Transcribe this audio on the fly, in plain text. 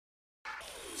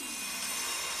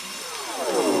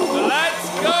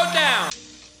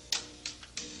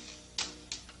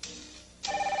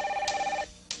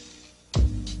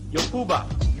Puba,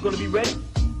 you gonna be ready?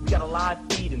 We got a live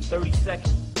feed in 30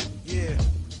 seconds. Yeah.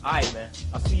 Alright, man.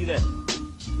 I'll see you then.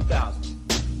 2000.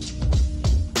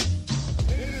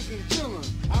 Ladies and gentlemen,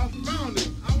 I found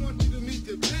him. I want you to meet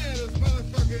the baddest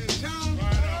motherfucker in town.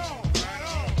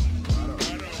 Right on.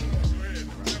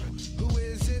 Who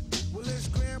is it? Well, it's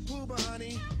Grand Puba,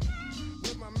 honey.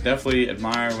 Definitely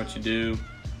admire what you do.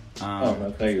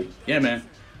 Man, thank you. Yeah, man.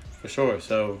 For sure.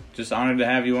 So, just honored to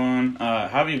have you on. How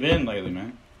have you been lately,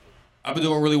 man? I've been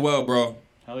doing really well, bro.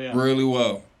 Hell yeah. Really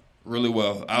well. Really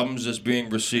well. Album's just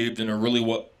being received in a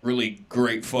really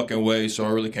great fucking way, so I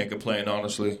really can't complain,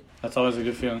 honestly. That's always a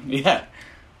good feeling. Yeah.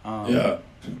 Yeah.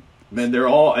 Man, they're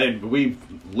all, and we've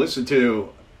listened to,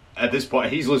 at this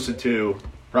point, he's listened to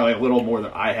probably a little more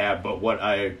than I have, but what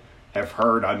I have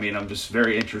heard, I mean, I'm just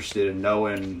very interested in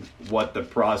knowing what the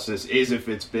process is, if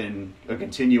it's been a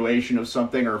continuation of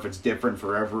something, or if it's different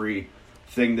for every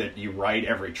thing that you write,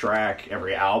 every track,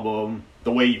 every album,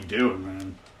 the way you do it,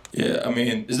 man. Yeah, I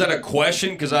mean, is that a question?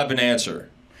 Because I've been answered.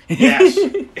 Yes.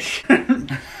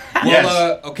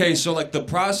 Well, okay, so like the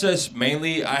process,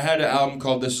 mainly, I had an album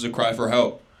called This Is a Cry for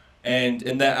Help. And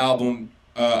in that album,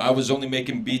 I was only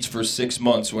making beats for 6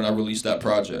 months when I released that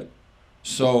project.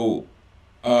 So,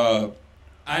 I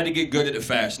had to get good at it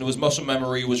fast. And it was muscle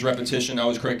memory, it was repetition. I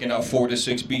was cranking out 4 to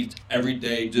 6 beats every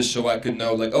day just so I could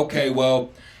know, like, okay,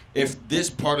 well, if this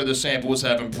part of the sample was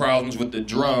having problems with the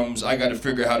drums, I got to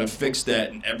figure out how to fix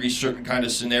that in every certain kind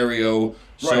of scenario,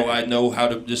 so I know how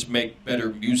to just make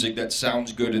better music that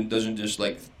sounds good and doesn't just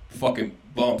like fucking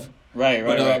bump.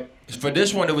 Right. For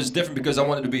this one, it was different because I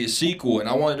wanted to be a sequel, and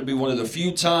I wanted to be one of the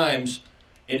few times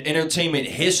in entertainment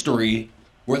history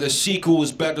where the sequel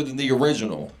is better than the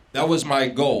original. That was my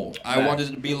goal. I wanted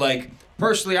it to be like,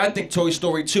 personally, I think Toy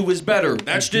Story 2 is better.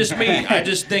 That's just me. I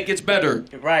just think it's better.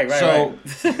 Right.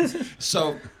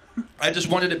 So I just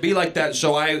wanted to be like that.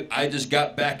 So I just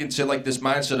got back into like this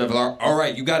mindset of, all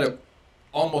right, you got to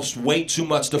almost way too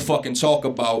much to fucking talk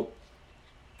about.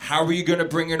 How are you going to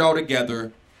bring it all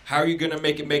together? How are you going to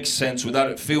make it make sense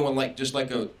without it feeling like just like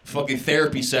a fucking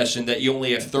therapy session that you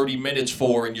only have 30 minutes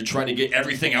for and you're trying to get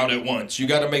everything out at once? You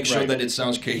got to make sure that it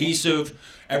sounds cohesive.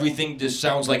 Everything just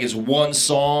sounds like it's one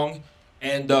song.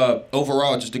 And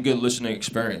overall, just a good listening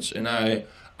experience. And I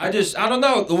don't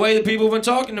know, the way that people have been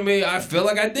talking to me, I feel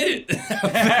like I did it. I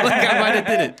feel like I might have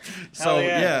did it. So,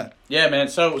 yeah. Yeah, man.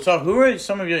 So who are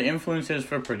some of your influences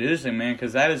for producing, man?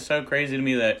 Because that is so crazy to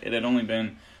me that it had only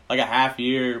been like a half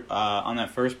year on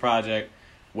that first project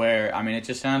where, I mean, it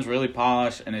just sounds really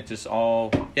polished and it just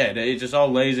all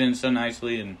lays in so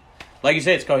nicely. And like you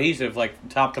said, it's cohesive, like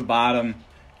top to bottom.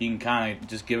 You can kind of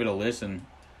just give it a listen.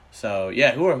 So,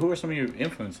 yeah, who are some of your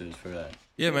influences for that?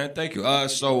 Yeah, man, thank you.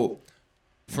 So,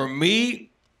 for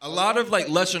me, a lot of, like,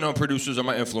 lesser-known producers are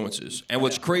my influences. And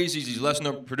what's crazy is these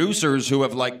lesser-known producers who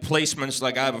have, like, placements.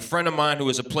 Like, I have a friend of mine who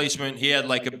has a placement. He had,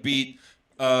 like, a beat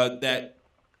that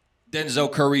Denzel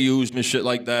Curry used and shit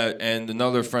like that. And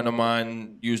another friend of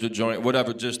mine used a joint,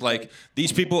 whatever. Just, like,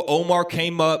 these people, Omar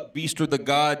came up, Beast of the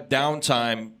God,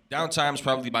 Downtime. Downtime's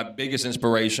probably my biggest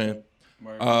inspiration.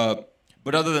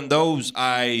 But other than those,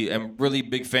 I am really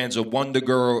big fans of Wonder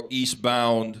Girl,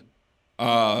 Eastbound,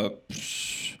 Monte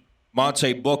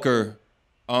Booker.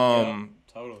 Totally.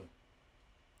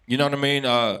 You know what I mean?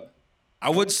 I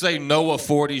would say Noah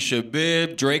 40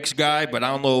 Shabib, Drake's guy, but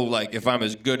I don't know like if I'm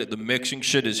as good at the mixing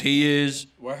shit as he is.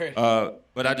 Word.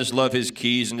 But I just love his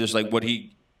keys and just like what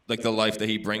he, like the life that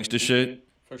he brings to shit.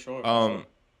 For sure.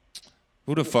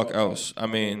 Who the fuck else? I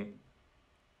mean,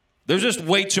 there's just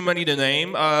way too many to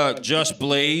name. Just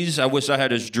Blaze. I wish I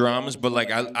had his drums, but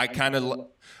like I kind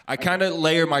of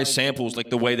layer my samples like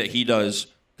the way that he does,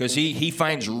 because he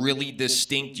finds really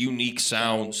distinct, unique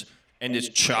sounds and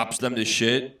just chops them to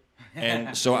shit.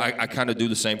 And so I kind of do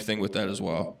the same thing with that as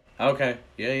well. Okay.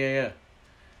 Yeah.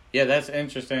 Yeah, that's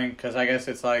interesting because I guess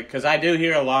it's like, because I do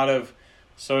hear a lot of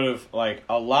sort of like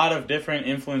a lot of different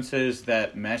influences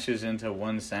that meshes into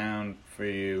one sound for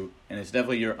you, and it's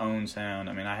definitely your own sound.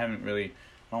 I mean, I don't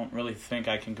really think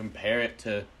I can compare it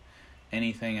to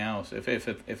anything else, if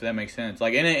that makes sense.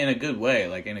 Like in a good way,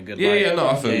 like in a good light. Yeah, no,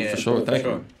 I feel you for sure. Thank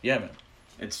you. Yeah, man.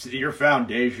 It's your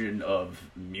foundation of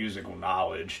musical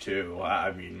knowledge too.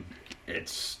 I mean,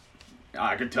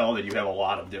 I could tell that you have a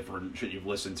lot of different shit you've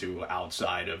listened to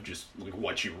outside of just like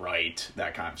what you write,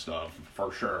 that kind of stuff,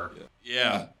 for sure.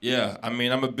 Yeah. I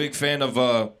mean, I'm a big fan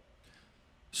of.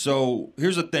 So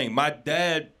here's the thing. My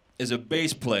dad is a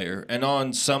bass player, and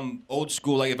on some old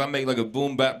school, like if I make like a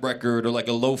boom bap record or like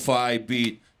a lo-fi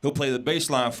beat, he'll play the bass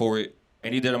line for it,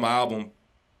 and he did it on my album.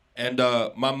 And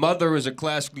my mother is a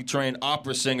classically trained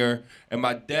opera singer, and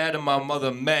my dad and my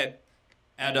mother met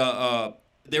at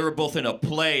they were both in a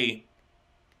play,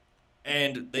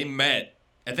 and they met.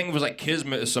 I think it was like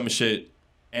Kismet or some shit.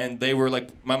 And they were like,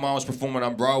 my mom was performing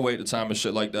on Broadway at the time and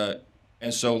shit like that.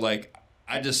 And so like,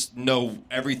 I just know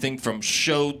everything from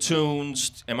show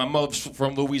tunes, and my mother's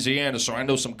from Louisiana, so I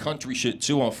know some country shit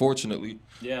too, unfortunately.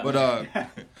 Yeah.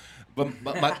 But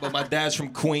my dad's from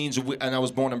Queens, and I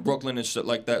was born in Brooklyn and shit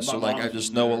like that. So like, I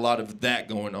just know a lot of that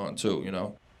going on too, you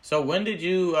know. So when did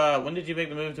you make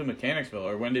the move to Mechanicsville,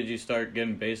 or when did you start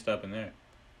getting based up in there?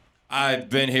 I've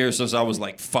been here since I was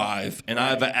like 5, and I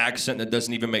have an accent that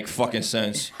doesn't even make fucking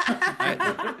sense.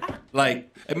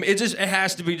 It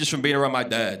has to be just from being around my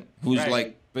dad, who's Right.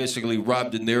 like basically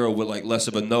Rob De Niro with like less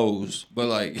of a nose, but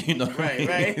like, you know.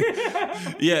 Right.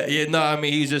 Yeah, no, I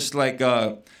mean, he's just like,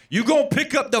 you gonna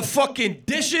pick up the fucking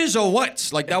dishes or what?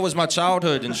 Like, that was my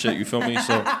childhood and shit, you feel me?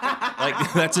 So,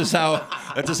 like, that's just how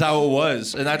it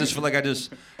was. And I just feel like I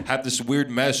just have this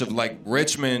weird mesh of like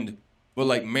Richmond, but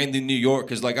like mainly New York,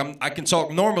 cause like I can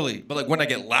talk normally, but like when I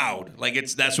get loud, like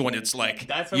that's when it's like,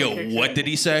 That's when it yo, kicks what in. did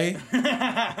he say?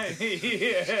 yeah.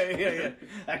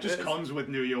 That just comes with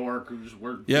New York,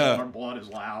 where Yeah. our blood is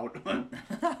loud.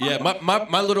 Yeah,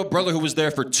 my little brother who was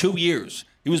there for 2 years.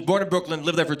 He was born in Brooklyn,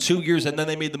 lived there for 2 years, and then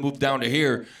they made the move down to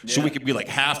here so we could be like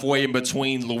halfway in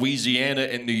between Louisiana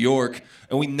and New York.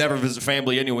 And we never visit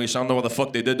family anyway, so I don't know why the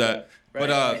fuck they did that. Right.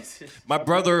 But my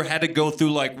brother had to go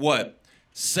through like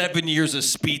 7 years of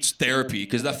speech therapy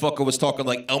because that fucker was talking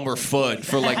like Elmer Fudd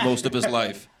for like most of his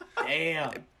life.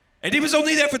 Damn. And he was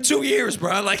only there for 2 years,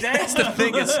 bro. Like, that's the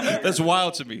thing that's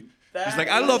wild to me. He's like,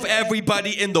 I love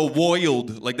everybody in the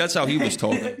world. Like, that's how he was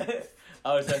talking.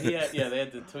 Oh, so they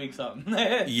had to tweak something.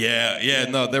 Yeah,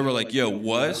 no, they were like, yo,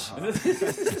 what?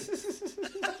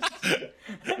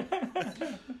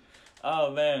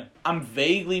 Oh man, I'm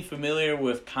vaguely familiar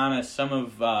with kind of some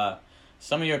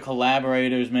of your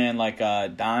collaborators, man, like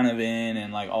Donovan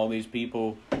and like all these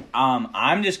people.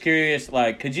 I'm just curious,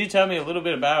 like, could you tell me a little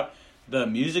bit about the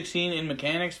music scene in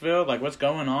Mechanicsville? Like, what's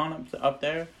going on up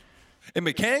there? In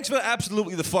Mechanicsville,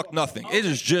 absolutely the fuck nothing. It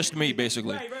is just me,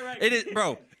 basically. Right. It is,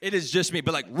 bro. It is just me.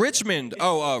 But like Richmond,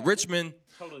 Richmond.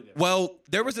 Totally different. Well,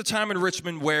 there was a time in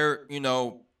Richmond where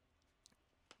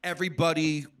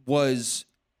everybody was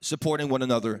supporting one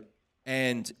another,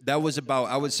 and that was about,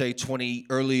 I would say,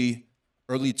 early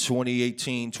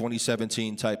 2018,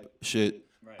 2017 type shit.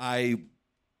 Right.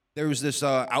 There was this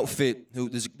outfit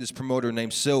this promoter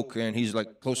named Silk, and he's like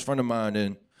a close friend of mine,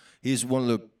 and he's one of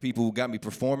the people who got me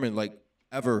performing like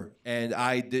ever. And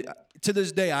to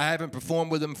this day, I haven't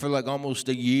performed with him for like almost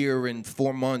a year and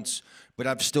 4 months, but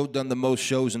I've still done the most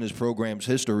shows in his program's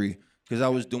history because I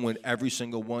was doing every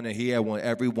single one, and he had one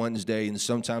every Wednesday, and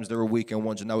sometimes there were weekend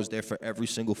ones, and I was there for every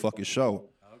single fucking show.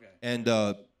 Okay. And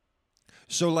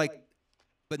so like,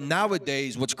 but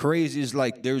nowadays, what's crazy is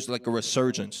like there's like a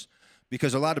resurgence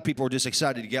because a lot of people are just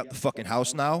excited to get out the fucking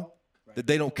house now. That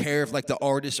they don't care if like the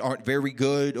artists aren't very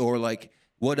good or like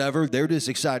whatever. They're just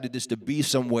excited just to be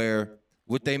somewhere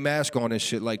with their mask on and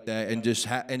shit like that, and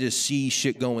just see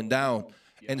shit going down.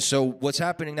 And so what's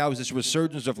happening now is this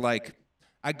resurgence of like,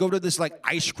 I go to this like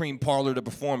ice cream parlor to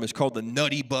perform. It's called the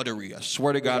Nutty Buttery. I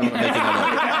swear to God, I'm not making it up.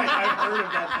 I've heard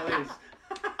of that place.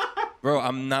 Bro,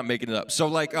 I'm not making it up. So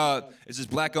like, it's this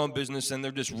black-owned business, and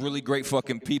they're just really great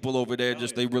fucking people over there.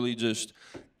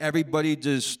 Everybody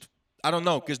just, I don't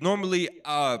know, because normally,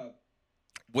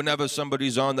 whenever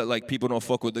somebody's on that, like, people don't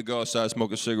fuck with, they go outside,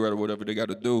 smoke a cigarette or whatever they got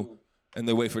to do, and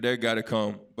they wait for their guy to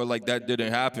come. But like, that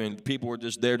didn't happen. People were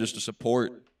just there just to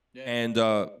support, and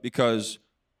because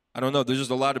I don't know, there's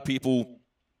just a lot of people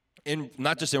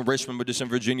not just in Richmond, but just in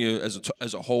Virginia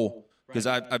as a whole, because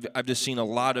I've just seen a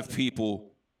lot of people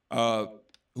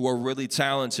who are really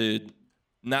talented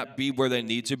not be where they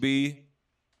need to be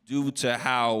due to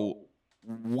how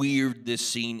weird this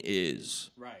scene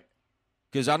is. Right.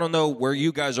 Because I don't know where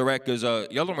you guys are at, because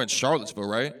y'all are in Charlottesville,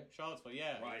 right? Charlottesville,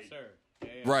 yeah. Right. Yes, sir. Yeah.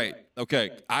 Right.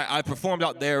 Okay. I performed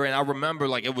out there, and I remember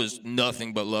like it was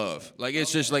nothing but love. Like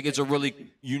it's just like it's a really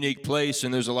unique place,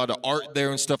 and there's a lot of art there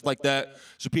and stuff like that.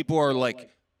 So people are like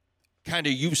kind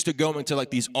of used to going to like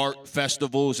these art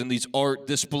festivals and these art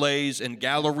displays and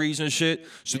galleries and shit.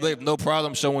 So they have no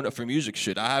problem showing up for music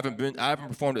shit. I haven't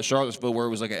performed at Charlottesville where it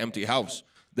was like an empty house.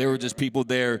 There were just people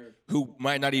there who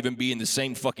might not even be in the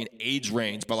same fucking age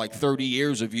range by like 30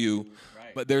 years of you,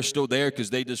 but they're still there because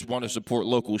they just want to support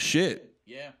local shit.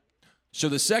 Yeah. So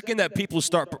the second that people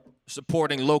start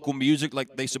supporting local music,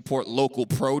 like they support local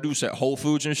produce at Whole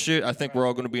Foods and shit, I think we're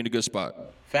all going to be in a good spot.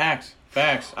 Facts.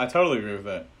 I totally agree with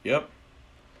that. Yep.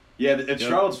 Yeah,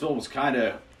 Charlottesville was kind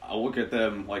of I look at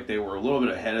them like they were a little bit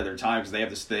ahead of their time because they have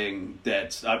this thing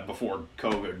that's before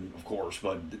COVID, of course,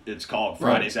 but it's called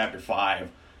Fridays After 5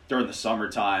 during the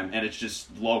summertime, and it's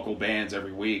just local bands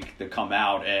every week that come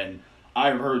out, and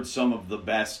I've heard some of the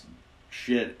best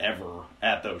shit ever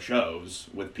at those shows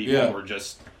with people who are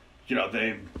just,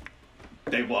 they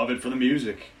love it for the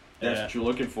music. That's what you're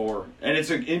looking for, and it's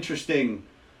an interesting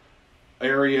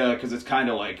area because it's kind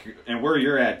of like, and where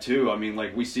you're at too, I mean,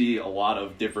 like we see a lot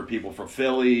of different people from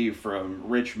Philly, from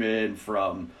Richmond,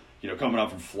 from coming up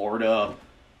from Florida,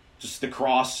 just the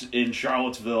Cross in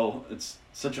Charlottesville. It's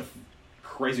such a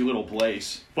crazy little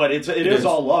place, but it is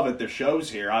all love at the shows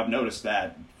here. I've noticed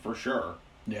that for sure.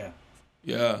 Yeah.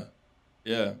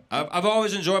 I've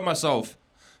always enjoyed myself,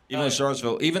 even in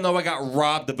Charlottesville. Even though I got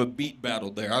robbed of a beat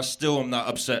battle there, I still am not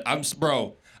upset. I'm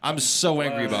so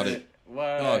angry about it.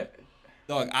 What?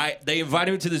 Dog, they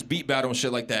invited me to this beat battle and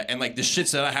shit like that, and like the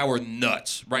shits that I had were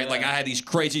nuts, right? Like I had these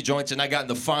crazy joints, and I got in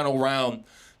the final round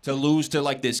to lose to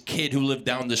like this kid who lived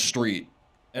down the street,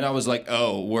 and I was like,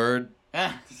 oh, word.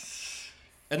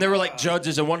 And there were like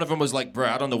judges, and one of them was like, bro,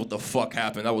 I don't know what the fuck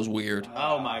happened. That was weird.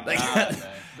 Oh my god. Man.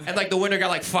 And like the winner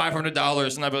got like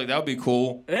 $500, and I'd be like, that would be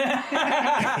cool. But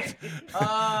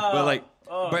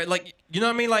like, you know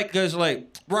what I mean? Like, cause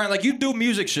like, Brian, like you do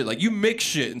music shit, like you mix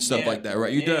shit and stuff like that,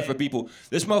 right? You do that for people.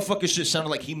 This motherfucker shit sounded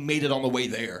like he made it on the way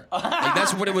there. Like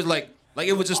that's what it was like. Like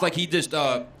it was just like he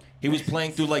was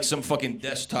playing through like some fucking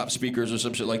desktop speakers or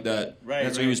some shit like that. Right.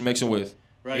 That's what he was mixing with.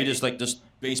 Right. He just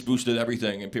bass boosted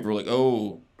everything, and people were like,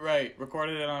 oh. Right.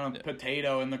 Recorded it on a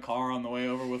potato in the car on the way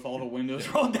over with all the windows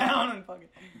rolled down and fucking.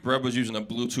 Brett was using a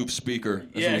Bluetooth speaker.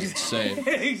 That was insane.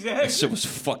 Exactly. That shit was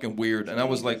fucking weird, and I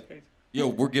was like, yo,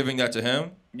 we're giving that to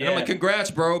him? Yeah. And I'm like,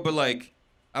 congrats, bro, but like,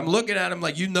 I'm looking at him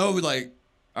like, like,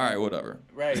 all right, whatever.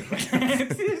 Right.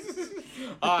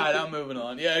 All right, I'm moving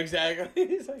on. Yeah,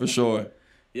 exactly. Like, for sure.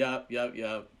 Yep.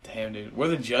 Damn, dude. Were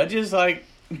the judges, like,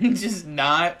 just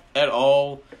not at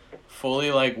all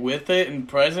fully, like, with it and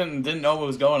present and didn't know what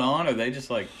was going on? Or they just,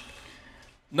 like...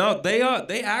 No,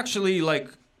 they actually, like...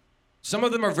 Some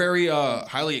of them are very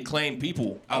highly acclaimed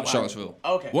people out in Charlottesville.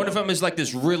 Okay. One of them is like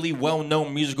this really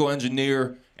well-known musical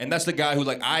engineer, and that's the guy who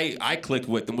like I clicked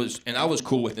with and I was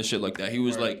cool with and shit like that. He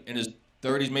was like in his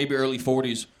 30s, maybe early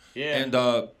 40s. Yeah.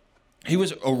 And he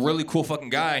was a really cool fucking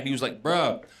guy, and he was like,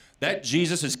 bruh, that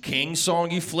Jesus is King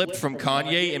song you flipped from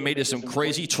Kanye and made it some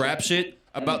crazy trap shit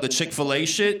about the Chick-fil-A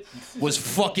shit was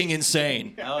fucking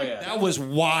insane. Hell yeah. That was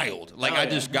wild. Like, I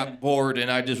just got bored,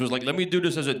 and I just was like, let me do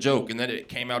this as a joke. And then it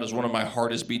came out as one of my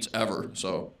hardest beats ever,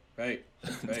 so. Right.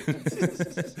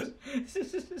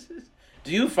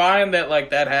 Do you find that,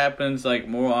 like, that happens, like,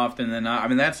 more often than not? I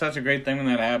mean, that's such a great thing when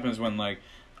that happens when, like,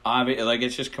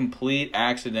 it's just complete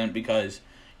accident because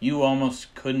you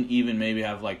almost couldn't even maybe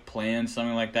have, like, planned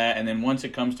something like that. And then once it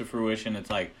comes to fruition, it's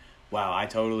like, wow, I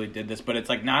totally did this, but it's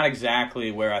like not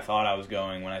exactly where I thought I was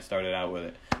going when I started out with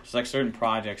it. Just like certain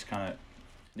projects kind of,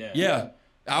 Yeah,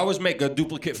 I always make a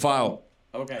duplicate file.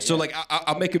 Okay. So like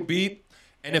I'll make a beat,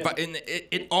 and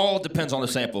it all depends on the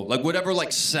sample. Like whatever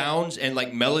like sounds and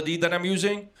like melody that I'm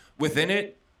using within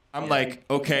it, I'm like,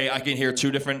 okay, I can hear two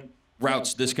different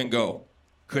routes this can go.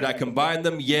 Could I combine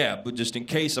them? Yeah, but just in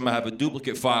case, I'm gonna have a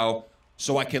duplicate file.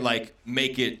 So I can like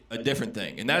make it a different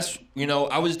thing, and that's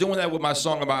I was doing that with my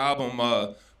song on my album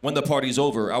When the Party's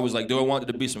Over. I was like, do I want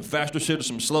it to be some faster shit or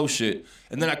some slow shit?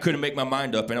 And then I couldn't make my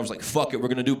mind up, and I was like, fuck it, we're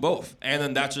gonna do both. And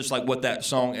then that's just like what that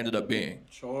song ended up being.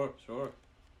 Sure,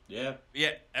 yeah.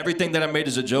 Everything that I made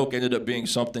as a joke ended up being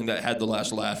something that had the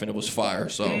last laugh, and it was fire.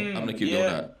 So I'm gonna keep doing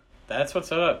that. That's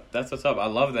what's up. I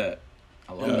love that.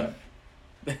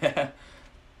 That.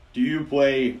 Do you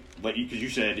play, like, because you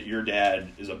said your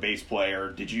dad is a bass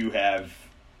player, did you have,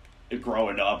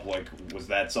 growing up, like, was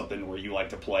that something where you like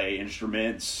to play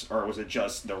instruments, or was it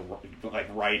just the, like,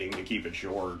 writing to keep it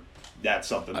short? That's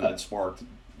something that sparked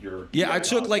your... Yeah, I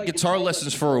took, like, guitar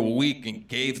lessons for a week and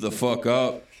gave the fuck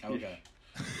up. Okay.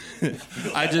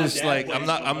 I just, like, I'm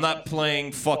not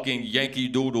playing fucking Yankee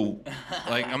Doodle.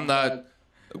 Like, I'm not,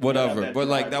 whatever. But,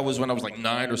 like, that was when I was, like,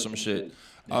 9 or some shit.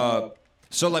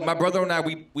 So, like, my brother and I,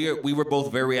 we were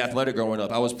both very athletic growing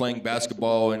up. I was playing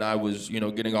basketball, and I was,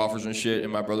 getting offers and shit,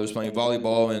 and my brother was playing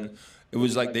volleyball, and it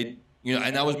was like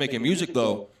and I was making music,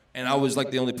 though, and I was,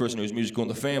 like, the only person who was musical in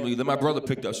the family. Then my brother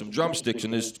picked up some drumsticks,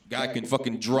 and this guy can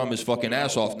fucking drum his fucking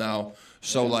ass off now.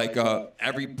 So, like,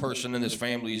 every person in this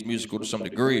family is musical to some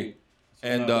degree.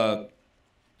 And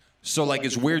so, like,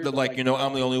 it's weird that, like, I'm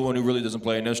the only one who really doesn't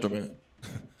play an instrument.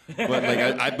 But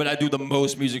like I do the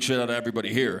most music shit out of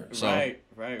everybody here. So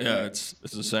Right. yeah, it's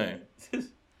the same.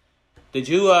 Did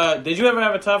you ever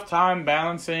have a tough time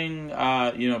balancing,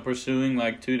 pursuing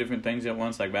like two different things at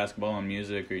once, like basketball and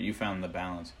music, or you found the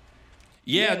balance?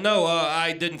 Yeah, no,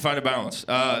 I didn't find a balance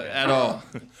at all.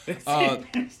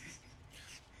 Because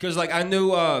like I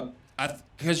knew,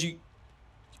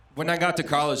 when I got to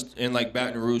college in like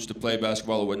Baton Rouge to play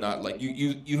basketball or whatnot, like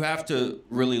you have to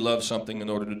really love something in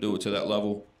order to do it to that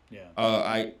level. Yeah.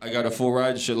 I got a full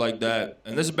ride and shit like that,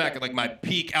 and this is back at like my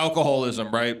peak alcoholism,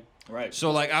 right? Right.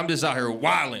 So like I'm just out here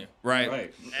wilding, right?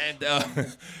 Right.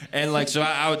 And and like so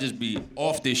I would just be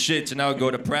off this shit, and I would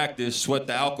go to practice, sweat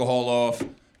the alcohol off,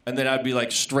 and then I'd be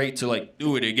like straight to like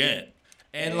do it again,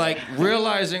 and like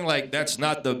realizing like that's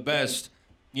not the best,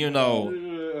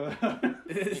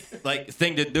 like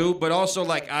thing to do, but also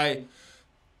like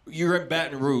you're in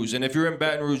Baton Rouge, and if you're in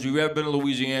Baton Rouge, you ever been to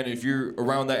Louisiana, if you're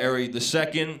around that area, the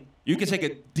second you can take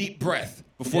a deep breath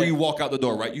before you walk out the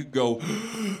door, right? You go,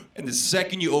 and the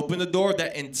second you open the door,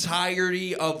 that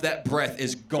entirety of that breath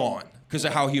is gone because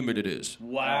of how humid it is.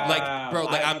 Wow. Like, bro,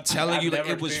 like I'm telling I've you, like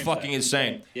never it was experienced fucking that.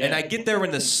 insane. Yeah. And I get there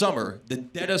in the summer, the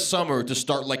dead of summer, to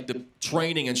start like the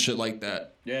training and shit like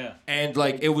that. Yeah. And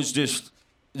like it was just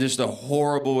a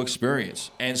horrible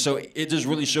experience. And so it just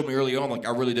really showed me early on, like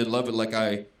I really did love it, like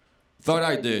I thought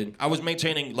I did. I was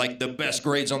maintaining like the best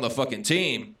grades on the fucking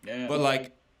team, but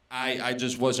like I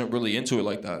just wasn't really into it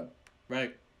like that.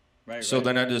 Right. So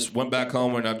then I just went back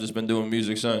home and I've just been doing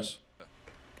music since.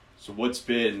 So what's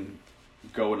been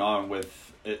going on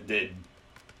with it? Did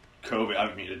COVID,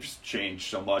 I mean, it's changed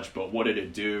so much, but what did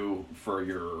it do for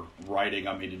your writing?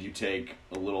 I mean, did you take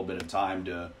a little bit of time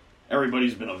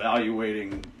everybody's been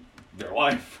evaluating their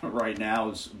life right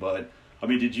now, but I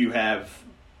mean,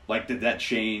 did that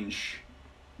change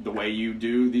the way you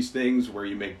do these things, where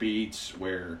you make beats,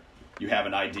 where you have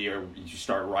an idea, you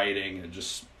start writing, and it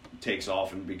just takes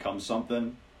off and becomes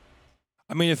something?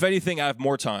 I mean, if anything, I have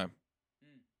more time.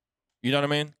 You know what I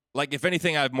mean? Like, if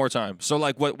anything, I have more time. So,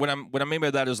 like, what I mean by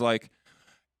that is, like,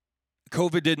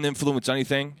 COVID didn't influence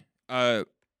anything.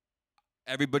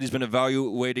 Everybody's been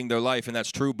evaluating their life, and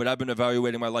that's true, but I've been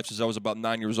evaluating my life since I was about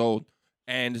 9 years old.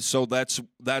 And so that's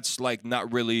like,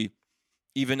 not really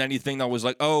even anything that was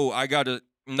like, oh, I got to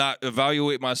not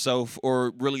evaluate myself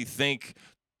or really think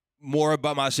more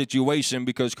about my situation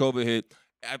because COVID hit.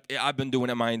 I've been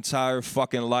doing it my entire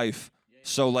fucking life.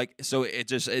 So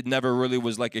it never really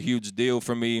was like a huge deal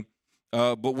for me.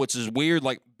 But what's is weird,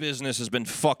 like business has been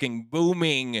fucking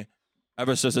booming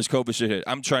ever since this COVID shit hit.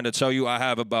 I'm trying to tell you,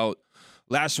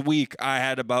 last week I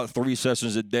had about 3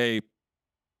 sessions a day.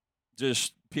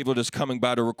 Just people just coming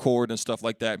by to record and stuff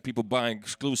like that. People buying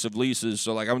exclusive leases.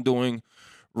 So like I'm doing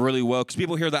really well because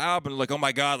people hear the album like, oh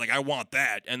my God, like I want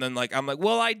that. And then like I'm like,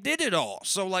 well, I did it all.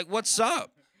 So like, what's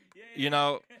up?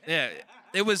 Yeah.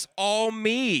 It was all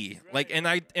me. Like, and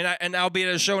I'll be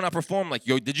at a show and I perform like,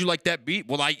 yo, did you like that beat?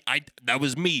 Well, I that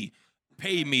was me.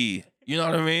 Pay me. You know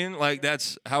what I mean? Like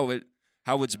that's how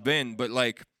it's been. But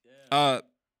like, now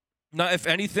if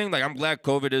anything, like I'm glad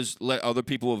COVID has let other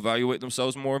people evaluate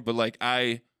themselves more. But like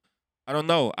I don't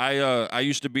know. I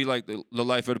used to be like the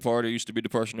life of the party. I used to be the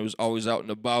person who was always out and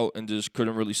about and just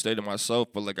couldn't really stay to myself.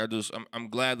 But like I'm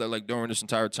glad that like during this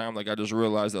entire time, like I just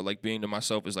realized that like being to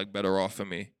myself is like better off for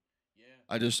me.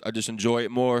 Yeah. I just enjoy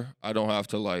it more. I don't have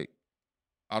to like,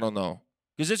 I don't know,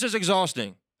 because it's just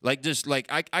exhausting. Like just like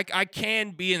I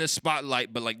can be in the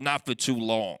spotlight, but like not for too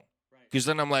long. Because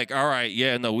then I'm like, all right,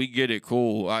 yeah, no, we get it,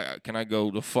 cool. Can I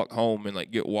go the fuck home and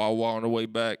like get Wawa on the way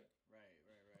back?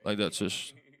 Right. Like that's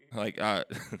just. Like I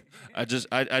just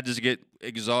get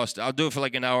exhausted. I'll do it for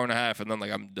like an hour and a half, and then like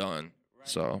I'm done. Right,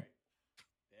 so. Right.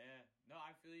 Yeah. No,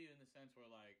 I feel you in the sense where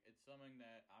like it's something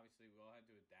that obviously we all had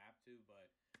to adapt to,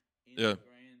 but in the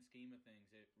grand scheme of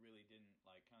things, it really didn't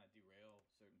like kind of derail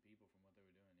certain people from what they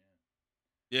were doing.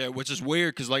 Yeah. Yeah, which is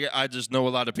weird because like I just know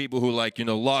a lot of people who like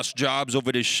lost jobs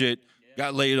over this shit,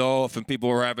 got laid off, and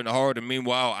people were having it hard. And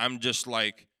meanwhile, I'm just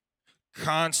like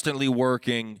constantly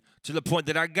working. To the point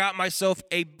that I got myself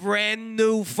a brand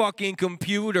new fucking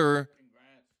computer.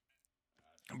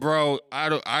 Bro,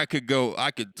 I could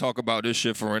talk about this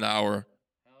shit for an hour.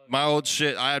 My old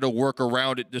shit, I had to work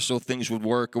around it just so things would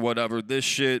work or whatever. This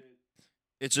shit,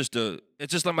 it's just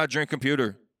like my dream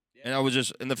computer. And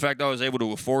the fact that I was able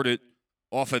to afford it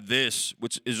off of this,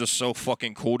 which is just so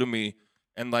fucking cool to me.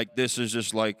 And like this is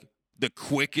just like the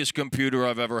quickest computer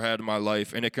I've ever had in my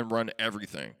life, and it can run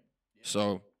everything.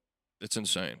 So it's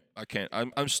insane. I can't.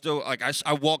 I'm still like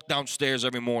I walk downstairs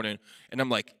every morning and I'm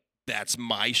like, that's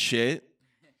my shit.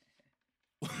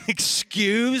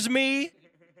 Excuse me. Yup.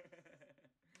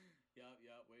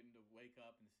 Waiting to wake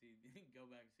up and go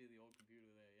back and see the old computer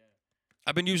there.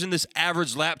 I've been using this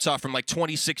average laptop from like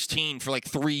 2016 for like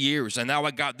 3 years, and now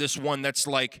I got this one that's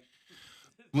like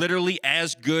literally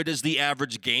as good as the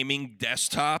average gaming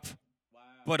desktop,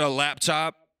 but a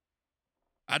laptop.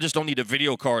 I just don't need a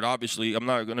video card, obviously. I'm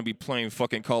not going to be playing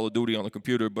fucking Call of Duty on the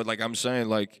computer, but like I'm saying,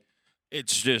 like,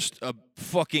 it's just a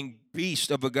fucking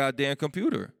beast of a goddamn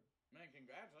computer. Man,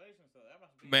 congratulations, though. That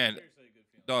must be Man, seriously a good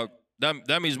feeling. dog,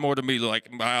 that means more to me,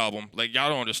 like, my album. Like, y'all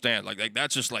don't understand. Like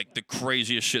that's just, like, the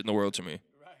craziest shit in the world to me.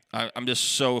 I'm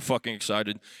just so fucking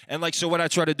excited. And, like, so what I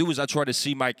try to do is I try to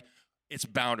see, its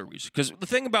boundaries. Because the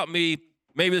thing about me,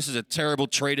 maybe this is a terrible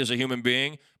trait as a human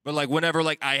being, but, like, whenever,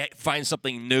 like, I find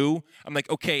something new, I'm like,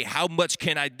 okay, how much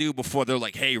can I do before they're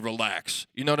like, hey, relax?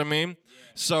 You know what I mean? Yeah.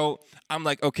 So I'm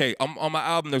like, okay, on my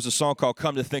album, there's a song called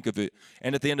Come to Think of It.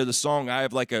 And at the end of the song, I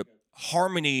have, like, a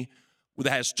harmony that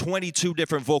has 22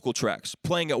 different vocal tracks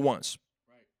playing at once.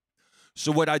 Right.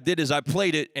 So what I did is I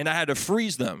played it, and I had to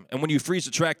freeze them. And when you freeze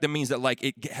the track, that means that, like,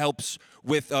 it helps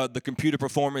with the computer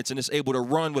performance, and it's able to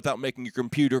run without making your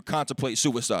computer contemplate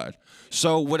suicide.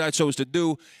 So what I chose to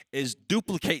do is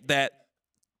duplicate that,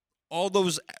 all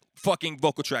those fucking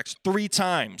vocal tracks 3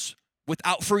 times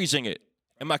without freezing it,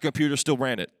 and my computer still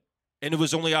ran it. And it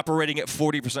was only operating at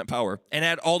 40% power, and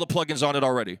had all the plugins on it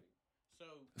already. So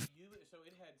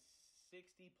it had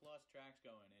 60 plus tracks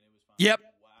going, and it was fine. Yep.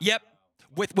 Wow. Yep.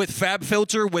 With Fab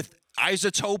Filter, with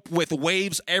Isotope, with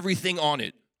Waves, everything on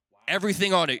it.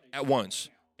 Everything on it at once.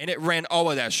 And it ran all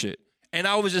of that shit. And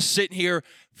I was just sitting here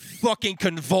fucking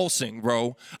convulsing,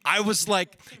 bro. I was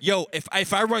like, yo,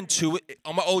 if I run 2,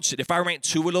 on my old shit, if I ran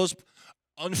 2 of those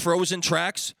unfrozen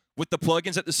tracks with the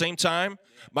plugins at the same time,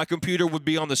 my computer would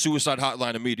be on the suicide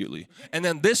hotline immediately. And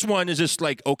then this one is just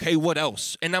like, okay, what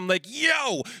else? And I'm like,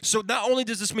 yo! So not only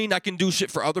does this mean I can do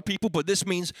shit for other people, but this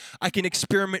means I can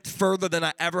experiment further than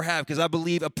I ever have, because I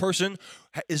believe a person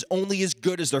is only as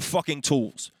good as their fucking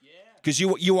tools. Because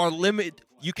you are limited.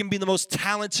 You can be the most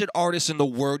talented artist in the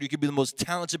world. You can be the most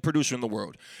talented producer in the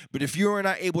world. But if you're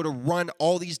not able to run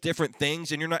all these different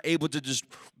things, and you're not able to just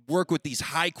work with these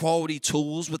high-quality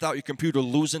tools without your computer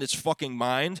losing its fucking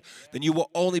mind, then you will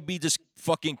only be just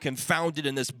fucking confounded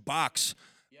in this box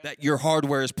that your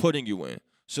hardware is putting you in.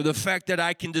 So the fact that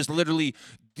I can just literally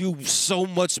do so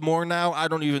much more now, I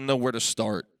don't even know where to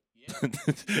start.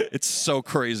 It's so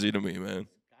crazy to me, man.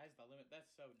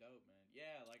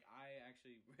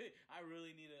 I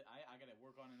really need to. I gotta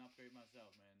work on and upgrade myself,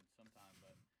 man, sometime.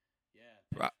 But yeah,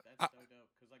 that's so dope.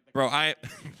 Cause like, bro,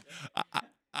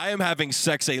 I am having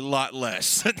sex a lot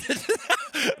less,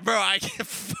 bro.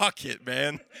 Fuck it,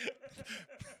 man.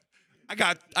 I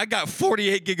got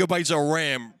 48 gigabytes of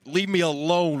RAM. Leave me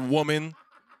alone, woman.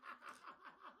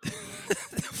 The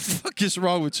fuck is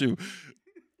wrong with you?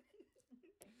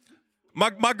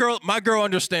 My girl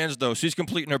understands though. She's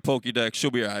completing her Pokédex.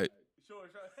 She'll be all right.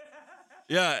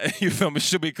 Yeah, you feel me?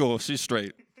 She'll be cool. She's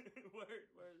straight. Word.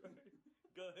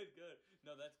 Good.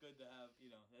 No, that's good to have.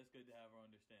 That's good to have her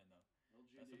understand, though.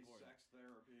 That's important. Sex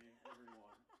therapy,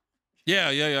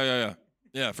 everyone.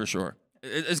 Yeah, for sure.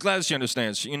 It's glad she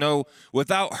understands.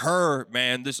 Without her,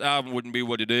 man, this album wouldn't be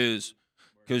what it is.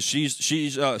 Because she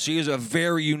is a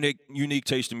very unique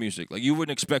taste in music. Like, you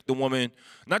wouldn't expect a woman,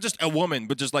 not just a woman,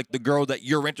 but just like the girl that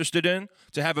you're interested in,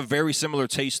 to have a very similar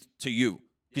taste to you.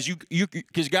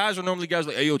 Because guys are normally guys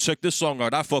like, hey, yo, check this song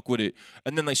out. I fuck with it.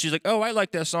 And then like she's like, oh, I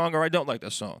like that song, or I don't like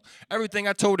that song. Everything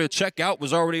I told her to check out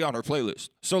was already on her playlist.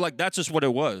 So like that's just what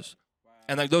it was.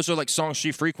 And like those are like songs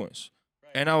she frequents.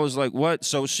 And I was like, what?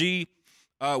 So she,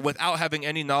 without having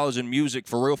any knowledge in music,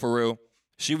 for real,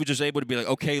 she was just able to be like,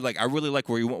 okay, like I really like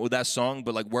where you went with that song,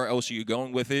 but like where else are you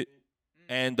going with it?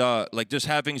 And like just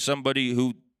having somebody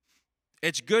who,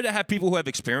 it's good to have people who have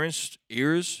experienced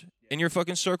ears in your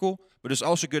fucking circle, but it's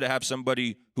also good to have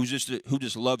somebody who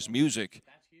just loves music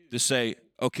to say,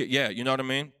 okay, yeah, you know what I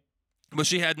mean? But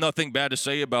she had nothing bad to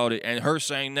say about it, and her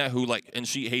saying that, and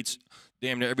she hates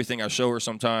damn near everything I show her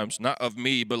sometimes, not of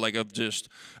me, but like of just,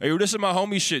 hey, this is my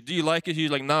homie shit. Do you like it?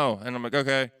 She's like, no, and I'm like,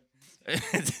 okay.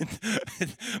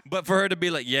 But for her to be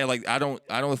like, yeah, like I don't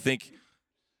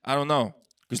know,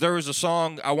 because there was a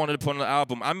song I wanted to put on the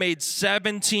album. I made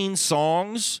 17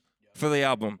 songs for the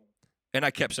album. And I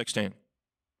kept 16.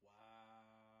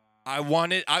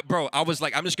 Wow. I was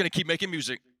like, I'm just going to keep making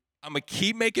music. I'm going to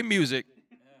keep making music.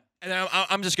 And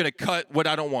I'm just going to cut what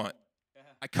I don't want.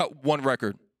 I cut one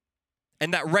record.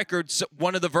 And that record,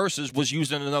 one of the verses was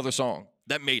used in another song.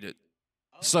 That made it.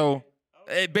 So,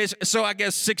 so I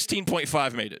guess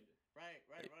 16.5 made it.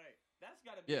 Right. That's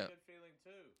got to be a good feeling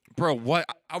too. Bro, what?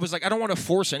 I was like, I don't want to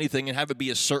force anything and have it be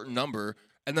a certain number.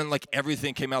 And then like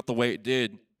everything came out the way it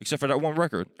did. Except for that one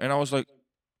record. And I was like,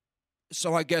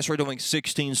 So I guess we're doing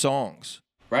 16 songs.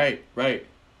 Right.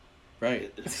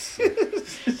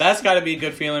 That's got to be a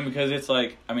good feeling because it's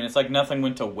like, I mean, it's like nothing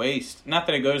went to waste. Not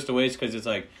that it goes to waste because it's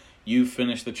like you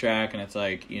finish the track and it's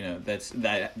like, you know, that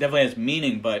definitely has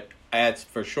meaning, but that's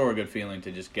for sure a good feeling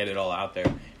to just get it all out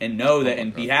there and know that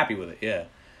and be happy with it. Yeah.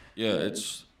 Yeah,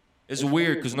 it's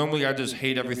weird because normally I just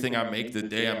hate everything I make the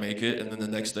day I make it, and then the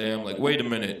next day I'm like, wait a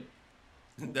minute,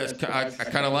 I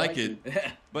kind of like it,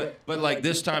 but like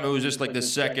this time it was just like the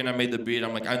second I made the beat,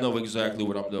 I'm like, I know exactly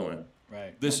what I'm doing.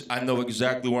 Right. I know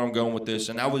exactly where I'm going with this,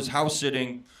 and I was house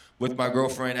sitting with my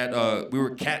girlfriend at we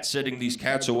were cat sitting these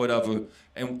cats or whatever,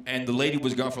 and the lady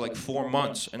was gone for like 4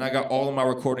 months, and I got all of my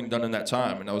recording done in that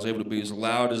time, and I was able to be as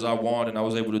loud as I want, and I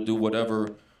was able to do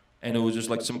whatever. And it was just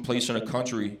like some place in the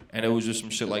country, and it was just some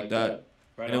shit like that.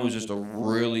 Right and it was just a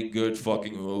really good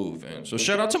fucking move, man. So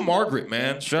shout out to Margaret,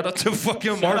 man. Shout out to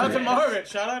fucking Margaret.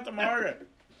 Shout out to Margaret.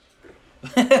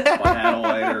 My handle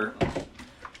later.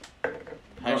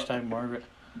 Hashtag Margaret.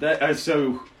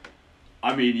 So,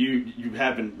 I mean, you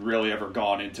haven't really ever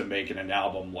gone into making an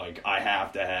album like I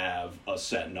have to have a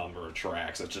set number of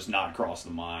tracks. That's just not crossed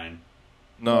the mind.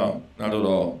 No, not at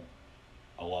all.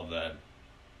 I love that.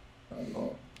 Not at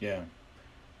all. Yeah.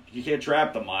 You can't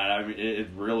trap the mind. I mean, it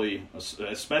really,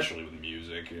 especially with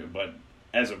music, but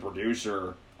as a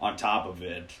producer on top of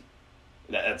it,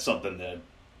 that's something that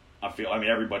I feel, I mean,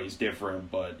 everybody's different,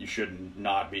 but you shouldn't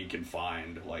not be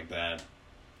confined like that.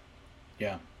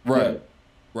 Yeah. Right.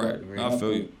 Agreed. I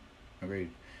feel you. Agreed.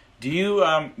 Do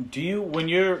you when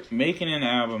you're making an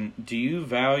album, do you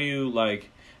value like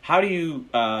how do you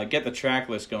get the track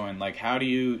list going? Like how do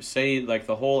you say like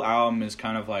the whole album is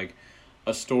kind of like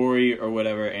a story or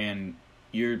whatever and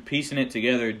you're piecing it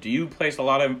together? Do you place a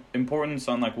lot of importance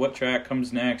on like what track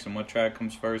comes next and what track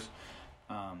comes first?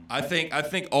 I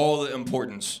think all the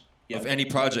importance of any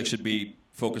project should be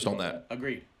focused on that.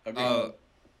 Agreed. I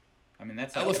mean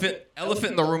that's Elephant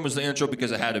in the Room was the intro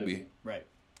because it had to be. Right.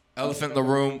 Elephant in the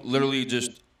Room, literally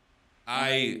just,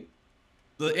 the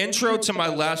intro to my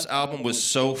last album was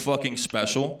so fucking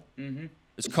special. Mm-hmm.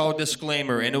 It's called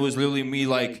Disclaimer, and it was literally me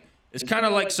like, it's kind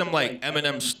of like some like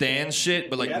Eminem Stan shit,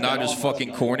 but like not as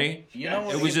fucking corny. You know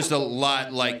what? It was just a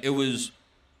lot, like, it's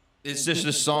just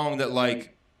a song that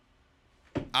like,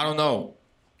 I don't know.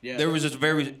 Yeah. There was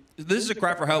This Is a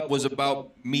Cry for Help was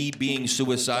about me being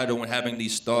suicidal and having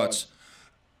these thoughts.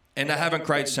 And I Haven't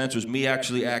Cried Since was me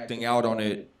actually acting out on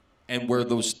it and where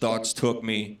those thoughts took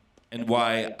me and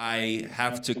why I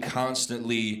have to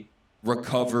constantly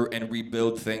recover and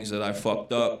rebuild things that I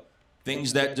fucked up.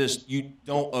 Things that just, you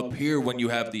don't appear when you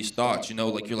have these thoughts, you know?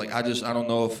 Like, you're like, I don't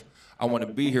know if I want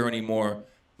to be here anymore.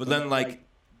 But then, like,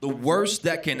 the worst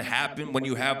that can happen when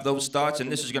you have those thoughts,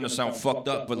 and this is going to sound fucked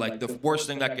up, but, like, the worst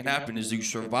thing that can happen is you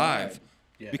survive.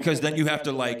 Yeah. Because then you have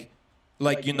to, like,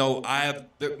 you know,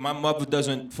 my mother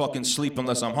doesn't fucking sleep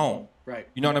unless I'm home. Right.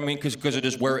 You know what I mean? Because of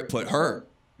just where it put her.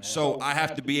 Man. So I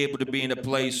have to be able to be in a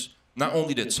place, not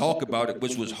only to talk about it,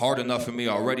 which was hard enough for me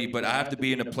already, but I have to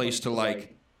be in a place to,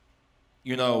 like,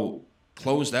 you know,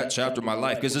 close that chapter of my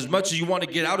life. Because as much as you want to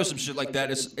get out of some shit like that,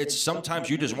 it's sometimes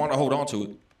you just want to hold on to it.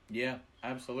 Yeah,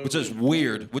 absolutely. Which is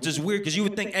weird because you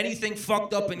would think anything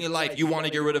fucked up in your life you want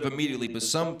to get rid of immediately, but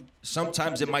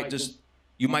sometimes it might just,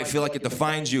 you might feel like it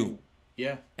defines you.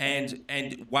 Yeah.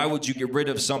 And why would you get rid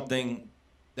of something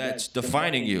that's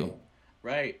defining you?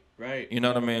 Right. You know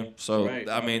what I mean? So right.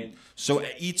 I mean, so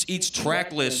each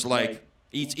track list, like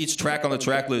each track on the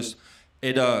track list,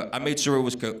 I made sure it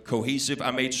was cohesive. I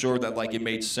made sure that like it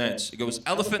made sense. It goes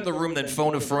Elephant in the Room, then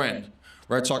Phone a Friend,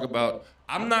 where I talk about,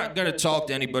 I'm not gonna talk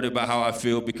to anybody about how I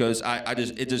feel because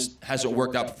it just hasn't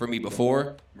worked out for me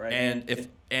before. Right.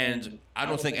 And I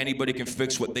don't think anybody can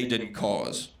fix what they didn't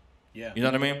cause. Yeah. You know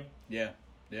what I mean? Yeah.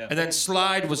 And then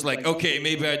Slide was like, okay,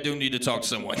 maybe I do need to talk to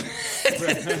someone.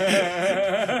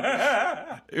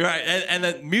 Right. And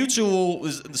then Mutual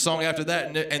was the song after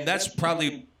that, and that's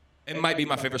probably, it might be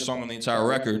my favorite song on the entire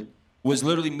record, was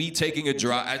literally me taking a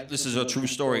drive. This is a true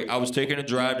story. I was taking a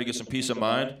drive to get some peace of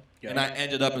mind, and I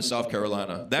ended up in South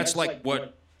Carolina. That's like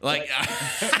what, like,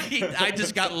 I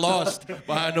just got lost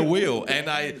behind the wheel, and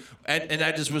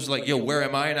I just was like, yo, where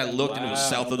am I? And I looked, and it was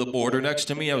south of the border next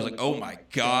to me. I was like, oh my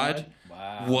God.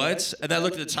 Wow. What? And I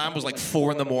looked at the time, it was like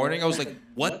 4 a.m. I was like,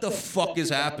 what the fuck is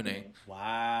happening?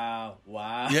 Wow.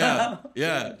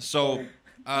 Yeah. So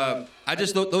I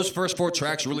just, those first 4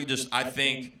 tracks really just, I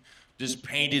think, just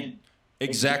painted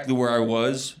exactly where I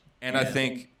was. And I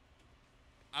think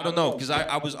I don't know, because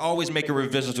I was always making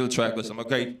revisions to the track list. I'm like,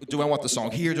 okay, do I want the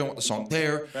song here? Do I want the song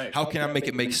there? Right. How can I make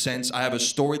it make sense? I have a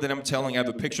story that I'm telling. I have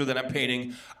a picture that I'm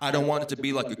painting. I don't want it to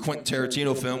be like a Quentin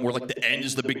Tarantino film where like the end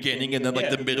is the beginning and then like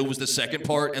the middle was the second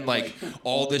part and like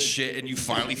all this shit and you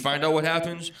finally find out what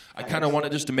happens. I kind of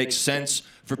wanted this to make sense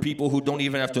for people who don't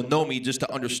even have to know me just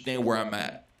to understand where I'm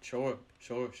at. Sure.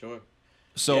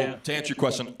 So Yeah. to answer your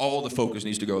question, all the focus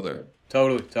needs to go there.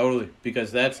 Totally.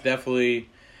 Because that's definitely.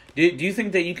 Do you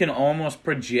think that you can almost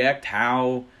project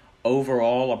how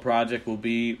overall a project will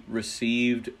be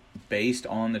received based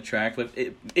on the track list?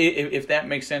 If that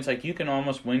makes sense, like you can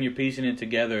almost, when you're piecing it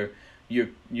together,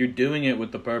 you're doing it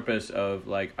with the purpose of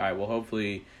like, all right, well,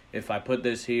 hopefully if I put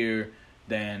this here,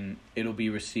 then it'll be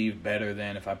received better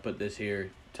than if I put this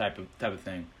here, type of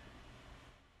thing.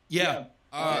 Yeah.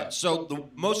 So the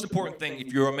most important thing,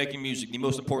 if you're making music, the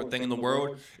most important thing in the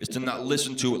world is to not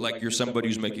listen to it like you're somebody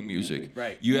who's making music.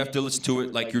 Right. You have to listen to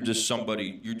it like you're just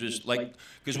somebody. You're just like,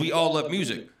 because we all love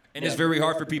music. And it's very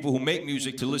hard for people who make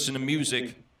music to listen to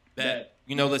music that,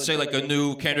 you know, let's say like a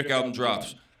new Kendrick album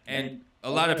drops. And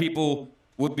a lot of people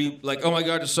would be like, oh my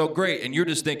God, it's so great. And you're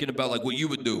just thinking about like what you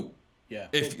would do. Yeah.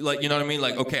 If like, you know what I mean?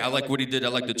 Like, okay, I like what he did. I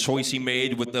like the choice he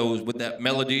made with that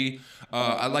melody.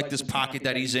 I like this pocket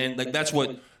that he's in. Like, that's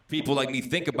what people like me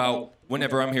think about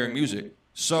whenever I'm hearing music.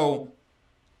 So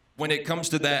when it comes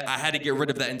to that, I had to get rid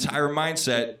of that entire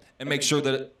mindset and make sure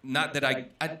that not that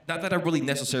I really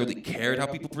necessarily cared how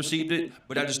people perceived it,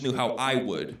 but I just knew how I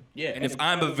would. Yeah. And if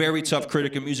I'm a very tough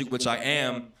critic of music, which I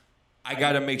am, I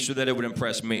got to make sure that it would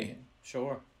impress me.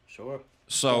 Sure.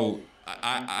 So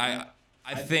I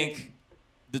think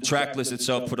the track list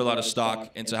itself put a lot of stock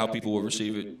into how people will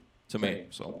receive it to me.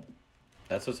 So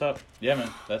That's what's up. Yeah, man.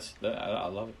 I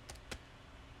love it.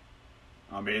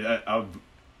 I mean, I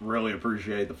really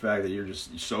appreciate the fact that you're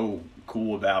just so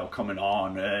cool about coming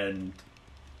on and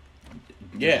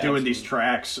doing absolutely. these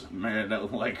tracks, man.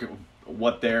 Like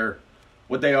what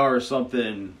they are is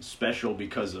something special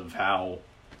because of how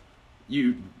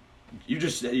you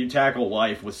tackle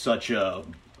life with such a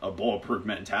bulletproof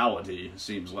mentality. It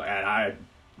seems like,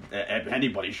 and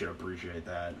anybody should appreciate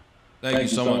that. thank you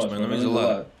so much, man. That means a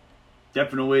lot.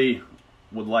 Definitely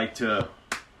would like to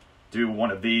do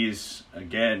one of these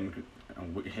again.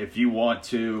 If you want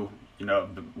to, you know,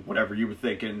 whatever you were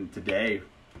thinking today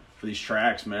for these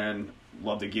tracks, man,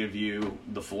 love to give you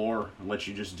the floor and let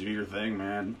you just do your thing,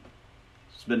 man.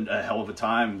 It's been a hell of a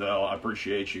time, though. I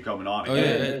appreciate you coming on Oh yeah,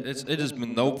 again. it has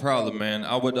been no problem, man.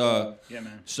 I would Yeah,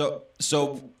 man.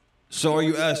 So are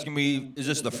you asking me, is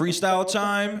this the freestyle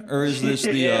time or is this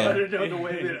the I don't know the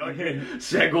way that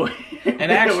segue.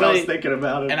 And actually, what I was thinking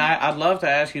about it. And I'd love to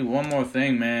ask you one more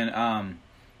thing, man.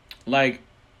 Like,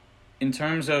 in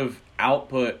terms of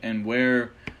output and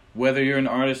whether you're an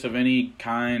artist of any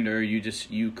kind or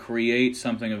you create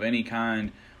something of any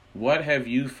kind, what have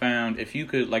you found? If you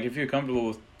could, like, if you're comfortable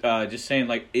with just saying,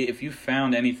 like, if you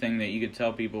found anything that you could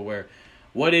tell people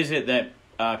what is it that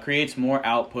creates more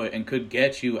output and could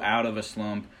get you out of a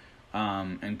slump,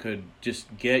 and could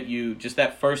just get you just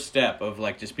that first step of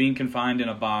like just being confined in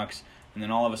a box, and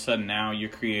then all of a sudden now you're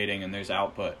creating and there's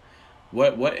output.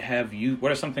 What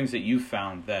are some things that you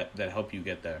found that help you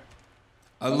get there?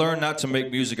 I learned not to make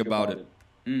music about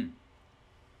it.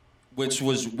 Which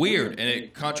was weird and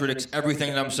it contradicts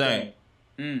everything that I'm saying.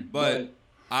 But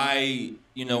I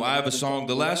have a song,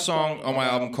 the last song on my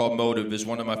album called Motive is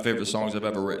one of my favorite songs I've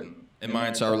ever written in my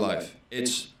entire life.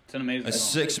 It's an amazing a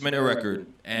song. 6-minute record,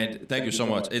 and thank you so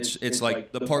much. It's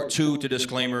like the part 2 to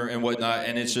Disclaimer and whatnot,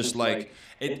 and it's just like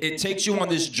it takes you on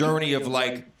this journey of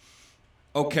like,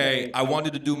 okay, I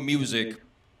wanted to do music,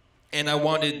 and I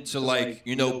wanted to like,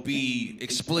 be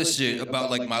explicit about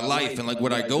like my life and like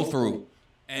what I go through,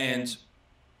 and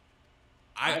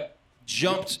I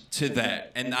jumped to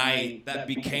that, and that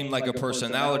became like a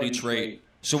personality trait.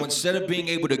 So instead of being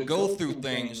able to go through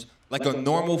things like a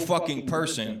normal fucking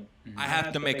person, I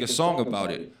have to make a song about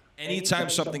it. Anytime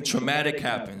something traumatic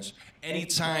happens,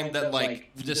 anytime that like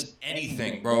just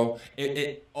anything, bro,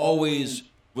 it always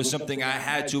was something I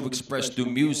had to express through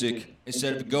music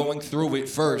instead of going through it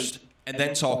first and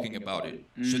then talking about it.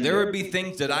 So there would be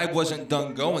things that I wasn't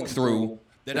done going through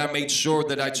that I made sure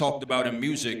that I talked about in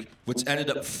music, which ended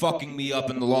up fucking me up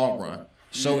in the long run.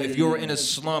 So if you're in a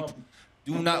slump,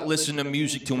 do not listen to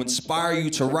music to inspire you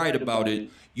to write about it.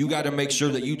 You got to make sure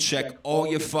that you check all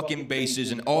your fucking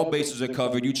bases and all bases are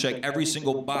covered. You check every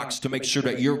single box to make sure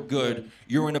that you're good.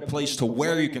 You're in a place to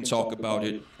where you can talk about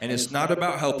it. And it's not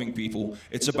about helping people.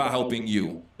 It's about helping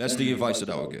you. That's the advice that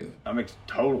I would give. That makes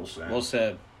total sense. Well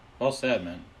said,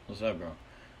 man. Well said, bro.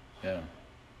 Yeah.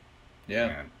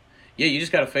 Man. Yeah, you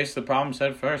just got to face the problems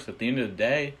head first. At the end of the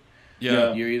day,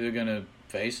 Yeah. you're either going to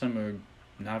face them or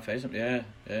not face them. Yeah.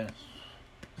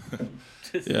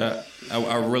 Yeah,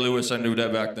 I really wish I knew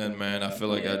that back then, man. I feel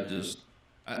like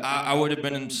I would have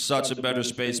been in such a better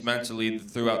space mentally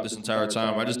throughout this entire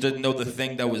time. I just didn't know the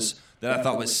thing that I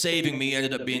thought was saving me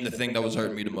ended up being the thing that was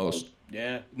hurting me the most.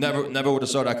 Yeah. Never would have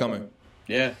saw that coming.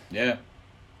 Yeah.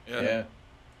 I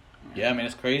mean,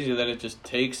 it's crazy that it just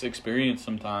takes experience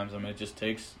sometimes. I mean, it just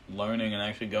takes learning and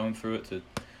actually going through it to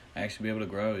actually be able to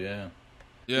grow. Yeah.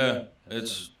 Yeah,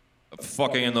 it's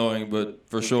fucking annoying, but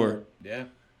for sure. Yeah.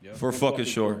 For fucking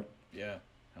sure. Yeah.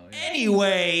 Hell yeah.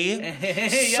 Anyway,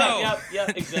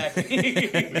 Exactly.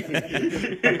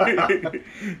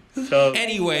 So.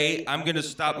 Anyway, I'm gonna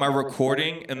stop my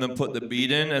recording and then put the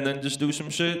beat in and then just do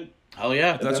some shit. Hell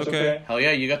yeah. If that's okay. Hell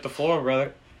yeah, you got the floor,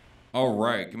 brother. All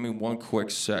right, give me one quick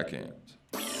second.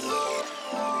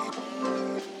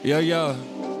 Yeah. I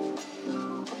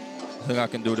think I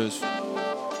can do this.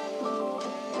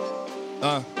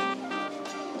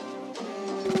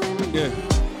 Yeah.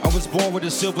 I was born with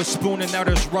a silver spoon and now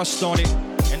there's rust on it.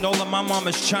 And all of my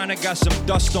mama's china got some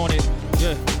dust on it.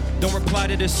 Yeah. Don't reply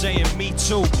to this saying me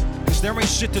too. Cause there ain't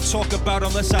shit to talk about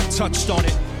unless I touched on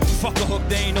it. Fuck a hook,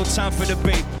 there ain't no time for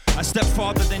debate. I step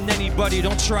farther than anybody,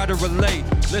 don't try to relate.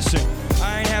 Listen,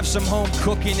 I ain't have some home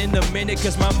cooking in a minute,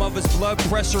 cause my mother's blood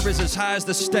pressure is as high as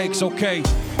the stakes, okay?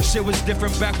 Shit was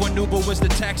different back when Uber was the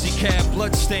taxi cab.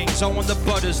 Blood stains all on the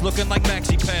butters, looking like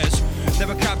maxi pads.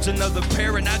 Never copped another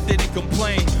pair and I didn't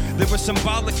complain. They were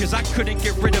symbolic cause I couldn't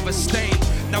get rid of a stain.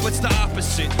 Now it's the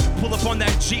opposite. Pull up on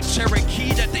that Jeep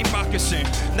Cherokee that they moccasin.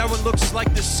 Now it looks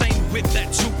like the same whip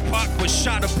that Tupac was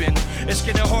shot up in. It's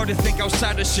getting hard to think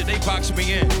outside of shit, they box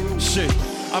me in. Shit.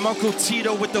 I'm Uncle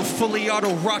Tito with the fully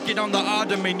auto rocket on the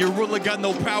ottoman. Your ruler got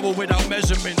no power without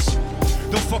measurements.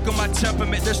 Don't fuck with my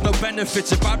temperament, there's no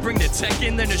benefits. If I bring the tech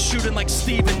in, then the shooting like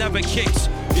Steven never kicks.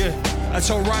 Yeah, I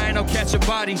told Ryan I'll catch a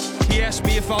body. He asked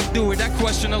me if I'll do it, that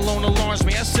question alone alarms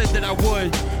me. I said that I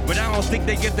would, but I don't think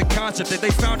they get the concept. That they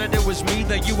found out it was me,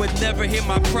 that you would never hear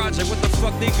my project. What the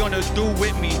fuck they gonna do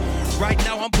with me? Right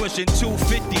now I'm pushing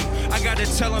 250. I gotta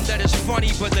tell them that it's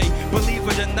funny, but they believe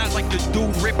it or not, like the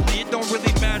dude Ripley. It don't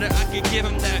really matter, I can give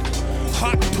them that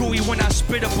hot gooey when I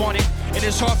spit up on it. And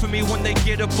it's hard for me when they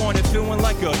get up on it. Feeling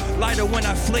like a lighter when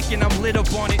I flick and I'm lit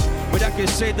up on it. But I can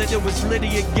say that it was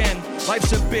Liddy again.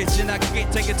 Life's a bitch and I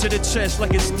can't take it to the chest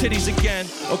like it's titties again.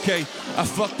 Okay, I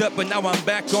fucked up but now I'm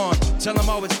back on. Tell them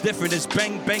all it's different, it's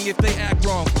bang bang if they act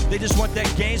wrong. They just want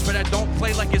that games but I don't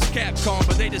play like it's Capcom.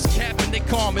 But they just cap and they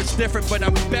calm, it's different but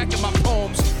I'm back in my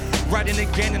poems. Writing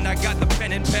again and I got the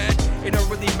pen and pad. It don't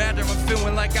really matter, I'm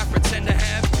feeling like I pretend to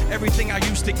have everything I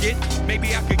used to get.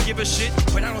 Maybe I could give a shit,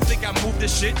 but I don't think I moved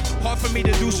this shit. Hard for me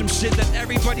to do some shit that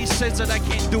everybody says that I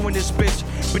can't do in this bitch.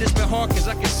 But it's been hard cause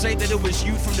I can say that it was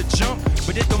you from the jump.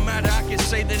 But it don't matter, I can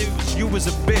say that it was you as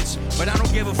a bitch. But I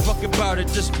don't give a fuck about it,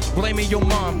 just blaming your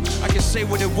mom. I can say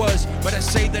what it was, but I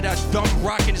say that I dumb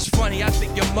rock and it's funny. I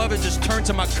think your mother just turned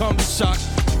to my cum sock.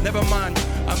 Never mind,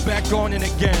 I'm back on it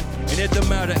again. And it don't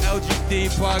matter, LGD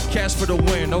podcast for the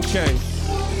win, okay.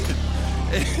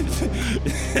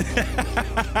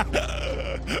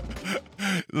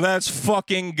 Let's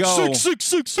fucking go.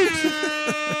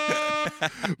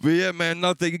 But yeah, man,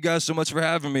 no, thank you guys so much for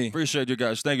having me. Appreciate you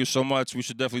guys. Thank you so much. We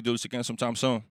should definitely do this again sometime soon.